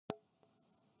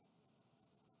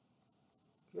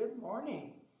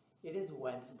morning. It is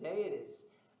Wednesday. It is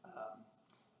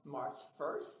March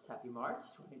 1st. Happy March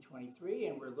 2023.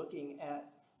 And we're looking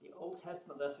at the Old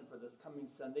Testament lesson for this coming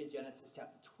Sunday, Genesis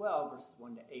chapter 12, verses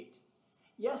 1 to 8.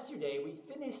 Yesterday,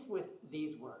 we finished with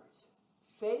these words.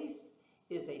 Faith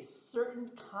is a certain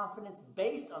confidence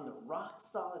based on the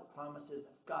rock-solid promises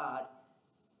of God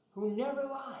who never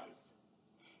lies.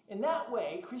 In that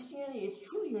way, Christianity is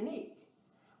truly unique.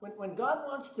 When God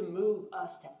wants to move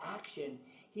us to action,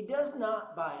 he does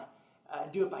not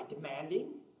do it by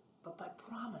demanding, but by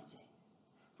promising.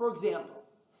 For example,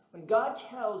 when God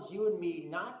tells you and me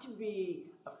not to be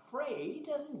afraid, he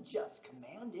doesn't just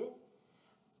command it,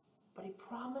 but he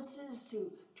promises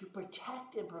to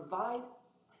protect and provide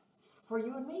for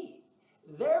you and me,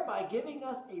 thereby giving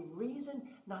us a reason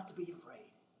not to be afraid.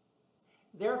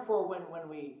 Therefore, when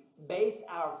we base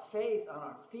our faith on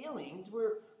our feelings,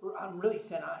 we're on really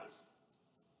thin ice.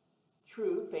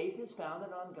 True, faith is founded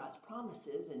on God's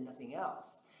promises and nothing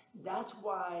else. That's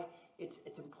why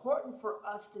it's important for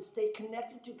us to stay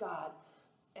connected to God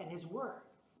and his word,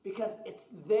 because it's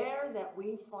there that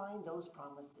we find those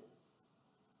promises.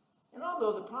 And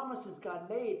although the promises God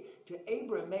made to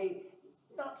Abram may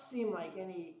not seem like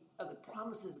any of the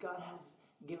promises God has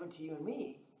given to you and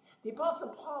me, the Apostle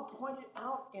Paul pointed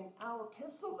out in our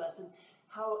epistle lesson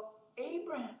how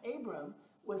Abram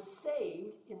was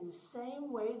saved in the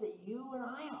same way that you and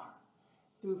I are,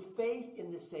 through faith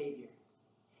in the Savior.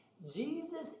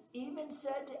 Jesus even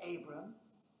said to Abram,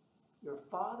 your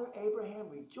father Abraham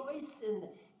rejoiced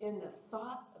in the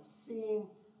thought of seeing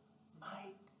my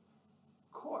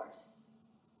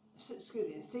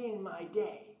seeing my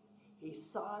day. He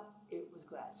saw it was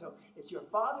glad. So it's your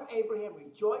father Abraham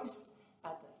rejoiced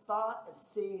at the thought of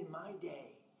seeing my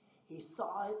day. He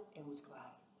saw it and was glad.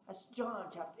 That's John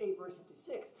chapter 8, verse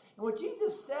 56. And what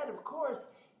Jesus said, of course,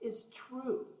 is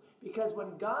true. Because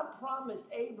when God promised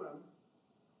Abram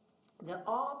that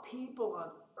all people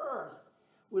on earth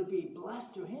would be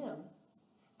blessed through him,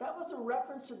 that was a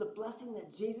reference to the blessing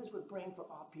that Jesus would bring for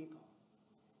all people.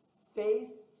 Faith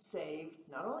saved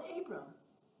not only Abram,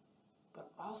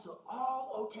 but also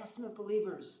all Old Testament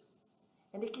believers.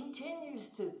 And it continues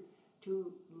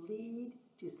to lead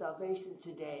to salvation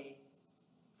today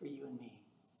for you and me.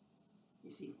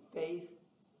 You see, faith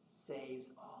saves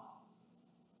all.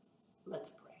 Let's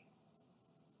pray.